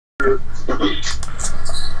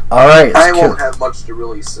Alright. I won't have much to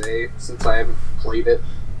really say since I haven't played it.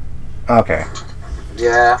 Okay.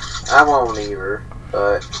 Yeah, I won't either,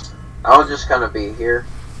 but I'll just kind of be here.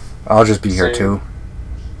 I'll just be here too.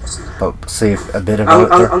 But say a bit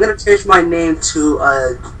about it. I'm gonna change my name to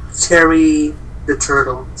Terry the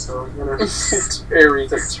Turtle. So I'm gonna Terry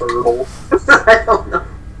the Turtle. I don't know.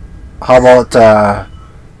 How about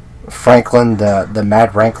Franklin the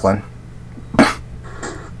Mad Ranklin?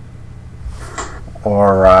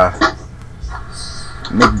 Or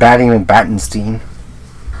McBatting McBattenstein.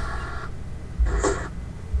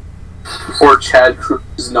 Or Chad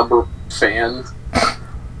Cruz's number fan.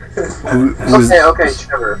 Okay,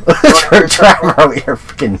 Trevor. Trevor, you're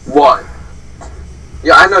freaking... What?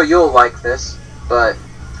 Yeah, I know you'll like this, but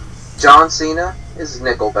John Cena is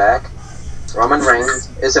Nickelback. Roman Reigns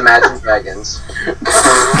is Imagine Dragons.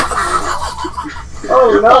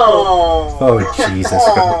 Oh no! Oh Jesus!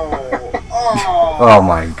 Oh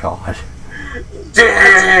my God!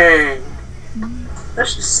 Dang!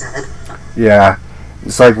 That's just sad. Yeah,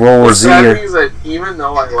 it's like World War Z. The sad thing is that even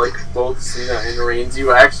though I like both Cena and Reigns,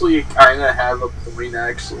 you actually kind of have a point,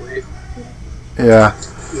 actually. Yeah.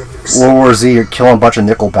 World War Z, you're killing a bunch of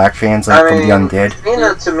Nickelback fans like from the Undead.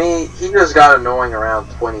 Cena, to me, he just got annoying around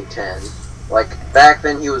 2010. Like, back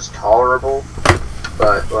then he was tolerable,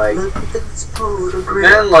 but, like...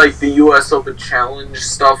 Then, like, the US Open Challenge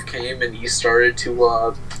stuff came and he started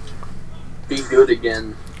to, be good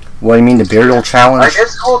again. What do you mean, the Burial Challenge? Like,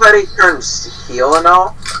 it's cool that he turned heel and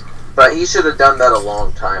all, but he should have done that a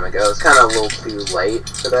long time ago. It's kind of a little too late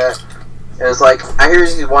for that. And it's like, I hear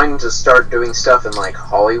he's wanting to start doing stuff in, like,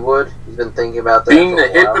 Hollywood. He's been thinking about that Being for the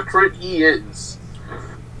a while. hypocrite he is.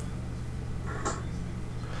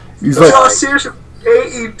 He's like,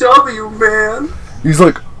 AEW, man. He's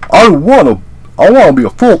like, I wanna be a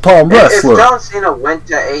full-time wrestler. If John Cena went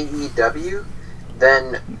to AEW,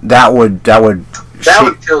 then that would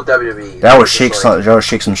kill WWE. That would shake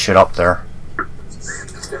some shit up there.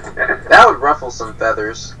 That would ruffle some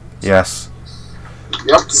feathers. Yes.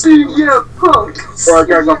 Yep. Yeah, punk. Alright,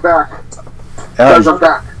 guys, I'm back. Guys, I'm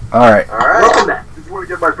back. Alright. Welcome back. I just want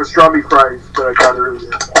to get my pastrami fries that I got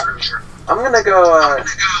earlier. I'm gonna go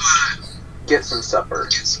get some supper.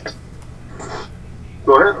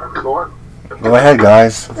 Go ahead. Go on. Go ahead,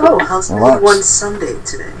 guys. Oh, how's everyone Sunday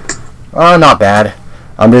today? Not bad.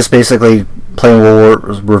 I'm just basically playing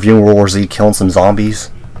reviewing World War Z, killing some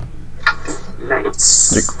zombies.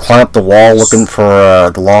 Nice. Climb up the wall looking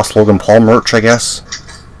for the lost Logan Paul merch, I guess.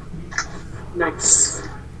 Nice.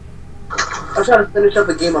 I'm trying to finish up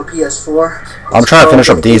a game on PS4. I'm trying to finish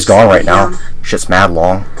up Days Gone right now. Shit's mad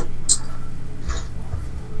long.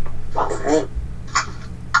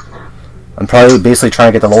 I'm probably basically trying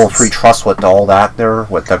to get the level 3 trust with all that there,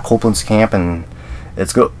 with the Copeland's camp, and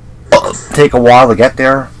it's go take a while to get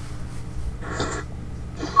there.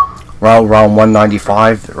 Around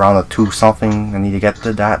 195, around a 2 something, I need to get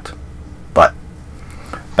to that. But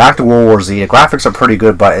back to World War Z. The graphics are pretty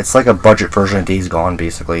good, but it's like a budget version of Days Gone,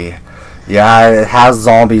 basically. Yeah, it has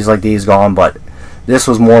zombies like Days Gone, but this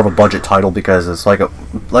was more of a budget title because it's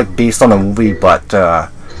like based on a movie. But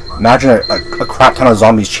imagine a crap ton of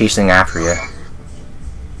zombies chasing after you.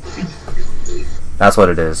 That's what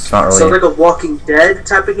it is. It's not really. So like a Walking Dead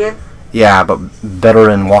type of game. Yeah, but better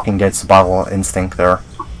than Walking Dead Survival Instinct. There,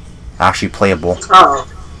 actually playable. Oh.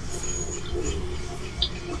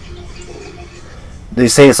 They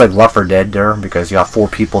say it's like Left 4 Dead there because you got 4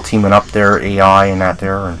 people teaming up there, AI and that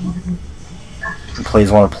there, and it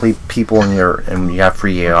plays one of the people and you have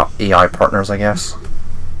free AI partners, I guess.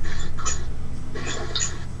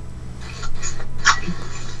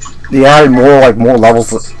 They added more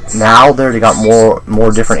levels now there. They got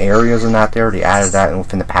more different areas in that there. They added that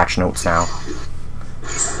within the patch notes now.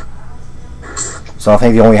 So I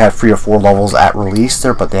think they only had 3 or 4 levels at release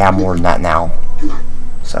there, but they have more than that now.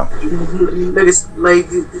 So. It's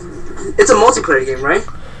a multiplayer game, right?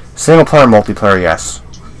 Single player multiplayer, yes.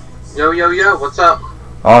 Yo, what's up?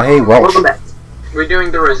 Oh, hey, Welch. Welcome back. We're doing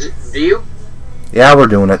the review? Yeah, we're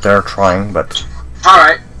doing it. They're trying, but...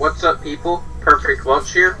 Alright, what's up, people? Perfect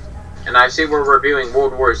Welch here. And I see we're reviewing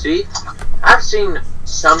World War Z. I've seen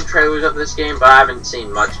some trailers of this game, but I haven't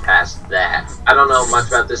seen much past that. I don't know much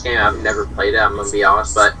about this game. I've never played it, I'm gonna be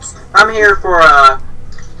honest. But I'm here for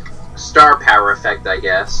star power effect, I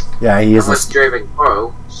guess. Yeah, he is. I'm with Draven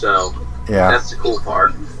Pro, so yeah, that's the cool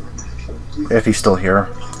part. If he's still here.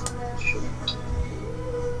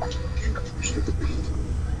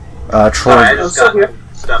 Troy. I just got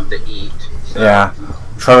stuff to eat. So. Yeah,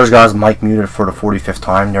 Trevor's got his mic muted for the 45th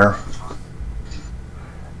time there.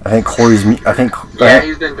 think Corey's. Yeah,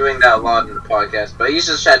 he's been doing that a lot in the podcast, but he's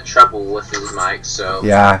just had trouble with his mic, so.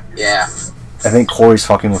 Yeah. Yeah. I think Corey's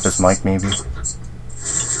fucking with his mic, maybe.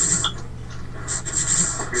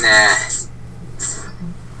 Nah.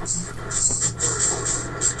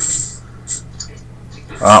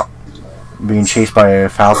 Oh, being chased by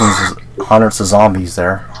hundreds of zombies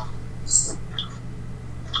there.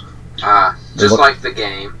 Just like the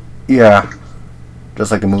game. Yeah,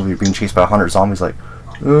 just like the movie, being chased by 100 zombies. Like,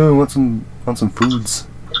 oh, want some foods.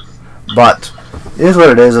 But it is what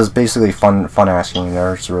it is. It's basically fun ass game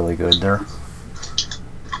there. It's really good there.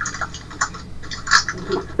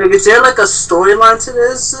 Like, is there like a storyline to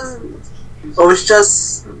this, or it's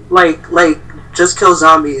just like just kill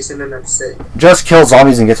zombies and then that's it? Just kill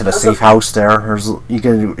zombies and get to the safe house there. You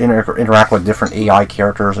can interact with different AI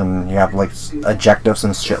characters, and you have like objectives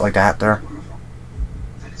and shit like that there.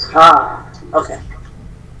 Ah, okay.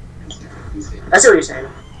 I see what you're saying.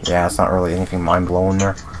 Yeah, it's not really anything mind-blowing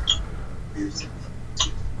there. It's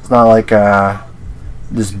not like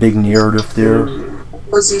this big narrative there.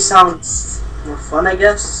 Pussy sounds more fun, I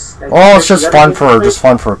guess. Like, Oh, it's just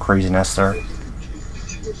fun for craziness there.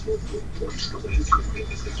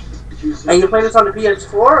 And you play this on the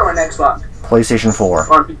PS4 or an Xbox? PlayStation 4.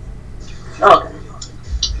 Oh, okay.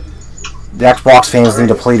 The Xbox fans need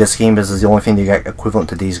to play this game because it's the only thing they get equivalent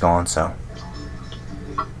to Days Gone, so.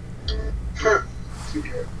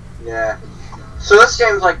 Yeah. So this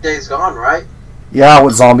game's like Days Gone, right? Yeah,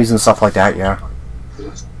 with zombies and stuff like that, yeah.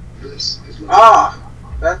 Ah,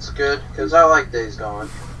 that's good, because I like Days Gone.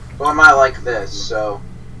 Well, I might like this, so.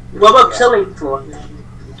 What about Killing Floor?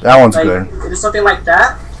 That one's Like, good. is it something like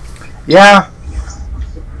that? Yeah.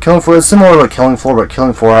 Killing Floor is similar to Killing Floor, but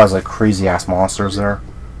Killing Floor has like crazy ass monsters there.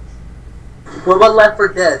 What about Left 4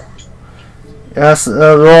 Dead? Yes,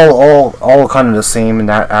 they're all kind of the same in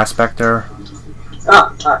that aspect there.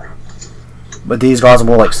 Oh, alright. But Days Gone's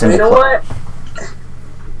more like single player.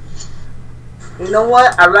 You know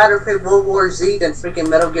what? I'd rather play World War Z than freaking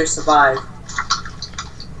Metal Gear Survive.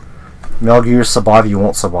 Metal Gear Survive, you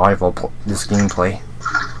won't survive this gameplay.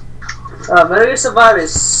 Metal Gear Survive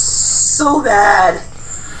is so bad.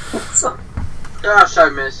 Gosh, I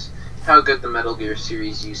miss how good the Metal Gear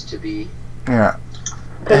series used to be. Yeah.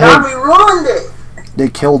 Konami ruined it! They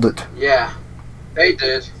killed it. Yeah, they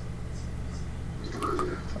did.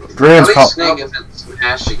 Draven's At least Snake isn't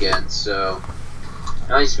Smash again, so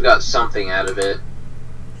at least we got something out of it.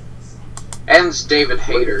 And it's David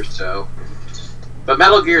Hayter, so. But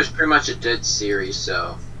Metal Gear is pretty much a dead series,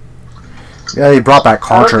 so. Yeah, they brought back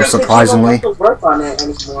Contra, surprisingly. Don't work on it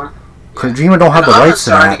anymore. Kojima don't have the rights to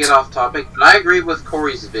that. I'm sorry to get off topic, but I agree with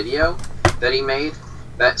Corey's video that he made,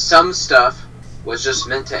 that some stuff was just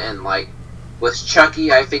meant to end. Like, with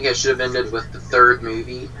Chucky, I think it should have ended with the third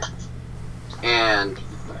movie. And,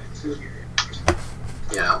 you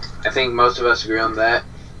know, I think most of us agree on that.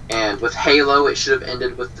 And with Halo, it should have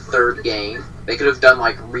ended with the third game. They could have done,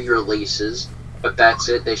 like, re-releases, but that's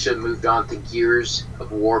it. They should have moved on to Gears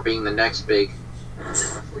of War being the next big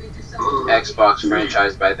Xbox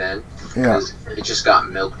franchise by then. Yeah. It just got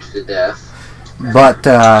milked to death. But,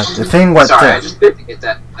 the thing with... Sorry, I just had to get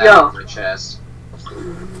that out of my chest.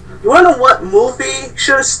 You wanna know what movie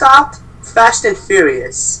should have stopped? Fast and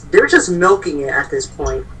Furious. They were just milking it at this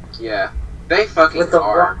point. Yeah. They fucking With the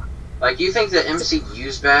are. Like, you think the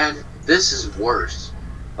MCU's bad? This is worse.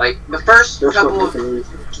 Like, the first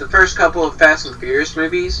couple of Fast and Furious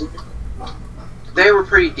movies, they were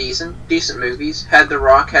pretty decent movies. Had The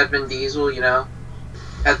Rock, had Vin Diesel, you know,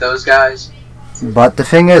 had those guys. But the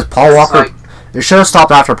thing is, Paul Walker, like, it should have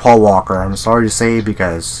stopped after Paul Walker. I'm sorry to say,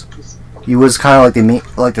 because he was kind of like the main,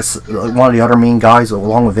 like one of the other main guys,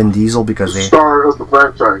 along with Vin Diesel, because they star of the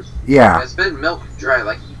franchise. Yeah. It's been milked dry.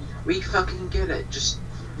 Like, we fucking get it. Just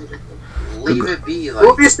leave it be. Like,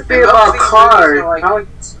 Movies to be about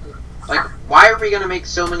cars. Like, why are we gonna make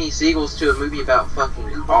so many sequels to a movie about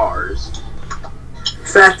fucking cars?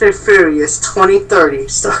 Fast and Furious 2030,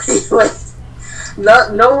 starting with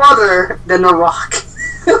no other than The Rock.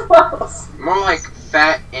 More like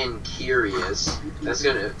Fat and Curious. That's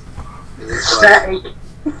gonna.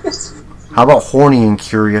 How about Horny and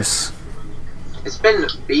Curious? It's been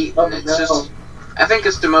beaten. Oh, It's just. I think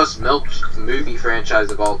it's the most milked movie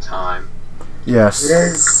franchise of all time. Yes. It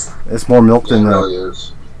is. It's more milk than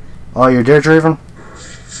Is. Oh, you're there, Draven?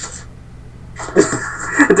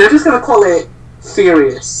 They're just gonna call it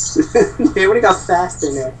Furious. They already got Fast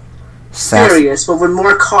in there. Sass Furious, but with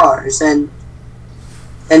more cars, and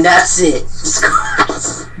that's it. Just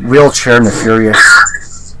cars. Wheelchair and the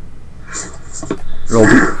Furious. It'll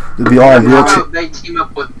be all How wheelchair. about they team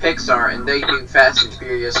up with Pixar and they do Fast and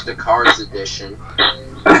Furious: The Cars edition?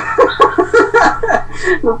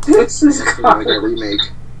 The Pixels Like card. a remake.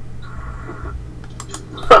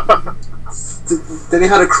 Then they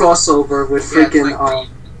had a crossover with Yeah, freaking like-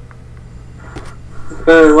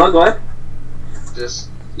 what? What? Just,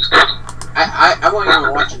 I won't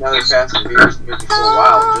even watch another Fast and Furious movie for a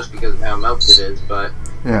while just because of how melted it is. But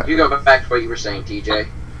Yeah. you go back to what you were saying, TJ.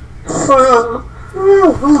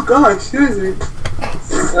 Oh god, excuse me.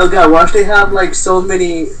 Oh god, why they have like so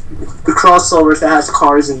many crossovers that has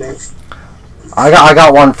cars in there? I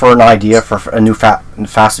got one for an idea for a new Fast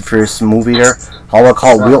and Furious movie there. How about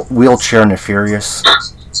call it Wheelchair and the Furious?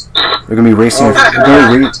 They're gonna be racing.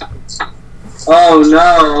 Oh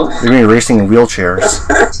no. They're gonna be racing in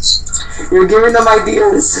wheelchairs. You're giving them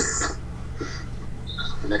ideas.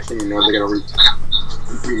 The next thing you know, they're gonna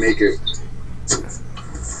remake it.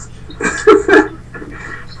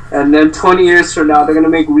 And then 20 years from now, they're gonna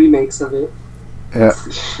make remakes of it. Yeah.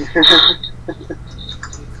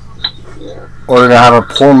 Yeah. Or they're gonna have a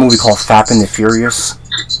porn movie called Fap and the Furious.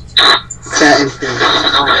 That is good.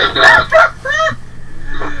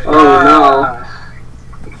 Oh no.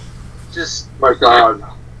 Just My God.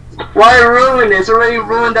 Why ruin it? It's already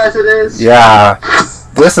ruined as it is. Yeah.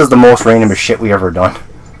 This is the most random shit we ever done.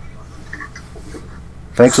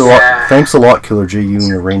 Thanks a lot. Thanks a lot, Killer J. You and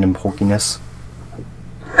your random pokiness.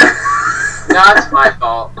 no, it's my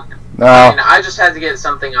fault. No, I mean, I just had to get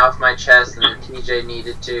something off my chest, and then TJ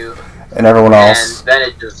needed to, and everyone else. and then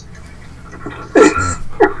it just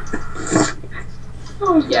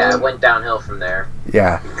yeah, it went downhill from there.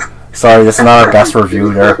 Yeah. Sorry, this is not our best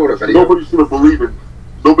review there. Nobody should have believed it.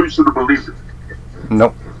 Nobody should have believed it.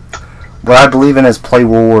 Nope. What I believe in is play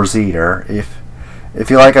World War Z there. If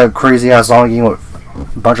you like a crazy ass zombie game with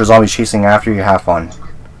a bunch of zombies chasing after you, have fun.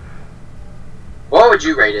 What would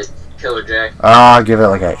you rate it, Killer J? I'll give it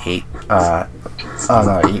like a 8. Not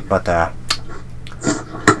 8, but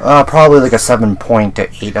probably like a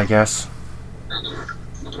 7.8, I guess.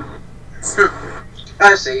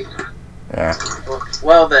 I see. Yeah.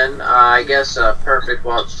 Well then, I guess perfect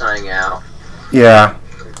Welch tying out. Yeah.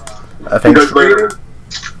 I think. You guys later.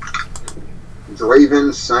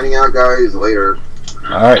 Draven signing out, guys. Later.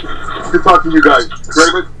 All right. Good talking to you guys.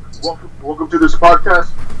 Draven, welcome to this podcast,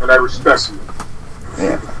 and I respect you.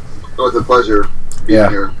 Yeah. It was a pleasure being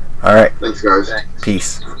here. All right. Thanks, guys. Thanks.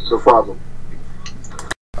 Peace. No problem.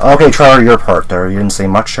 Okay, Trevor, your part there. You didn't say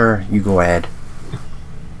much, sir. You go ahead.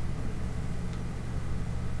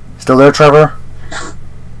 Still there, Trevor?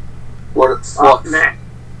 Oh, man.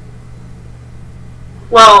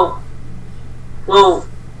 Well,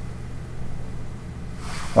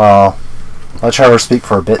 Let Trevor speak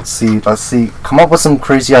for a bit. Let's see. Come up with some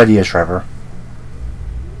crazy ideas, Trevor.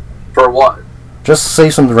 For what? Just say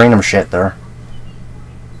some random shit there.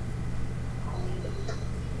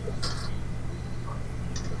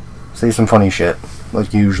 Say some funny shit,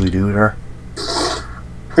 like you usually do there.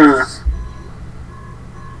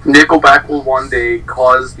 Nickelback will one day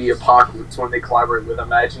cause the apocalypse when they collaborate with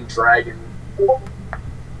Imagine Dragon.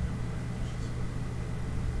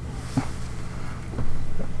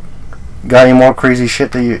 Got any more crazy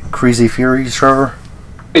shit crazy theories, Trevor?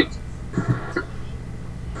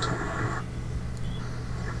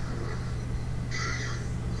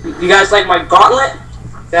 you guys like my gauntlet?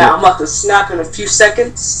 Yeah, I'm about to snap in a few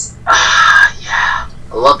seconds. Ah, yeah.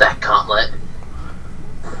 I love that gauntlet.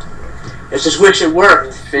 I just wish it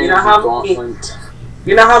worked. You know how many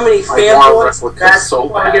I want fanboys replica that's so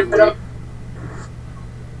want to get rid badly. of?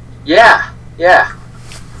 Yeah, yeah.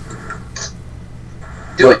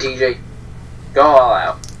 Do What? it, TJ. Go all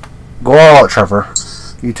out. Go all out, Trevor.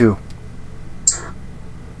 You too.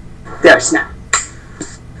 There, snap.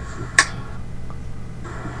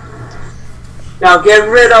 Now get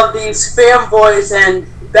rid of these fanboys and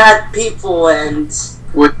bad people and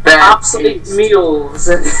With bad obsolete taste. meals.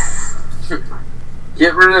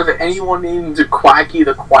 Get rid of anyone named Quacky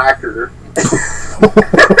the Quacker.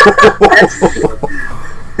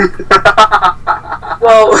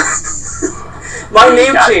 Well, my You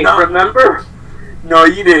name got changed, none. remember? No,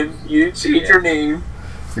 you didn't. You didn't change your name.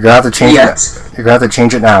 You're gonna have to change Yet. it. You're gonna have to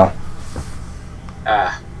change it now.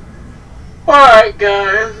 Alright,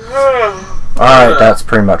 guys. Alright, that's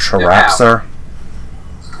pretty much a wrap, Ow. sir.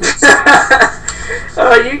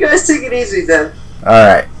 You guys take it easy then.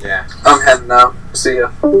 Alright. Yeah. I'm heading out. See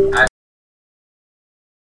ya.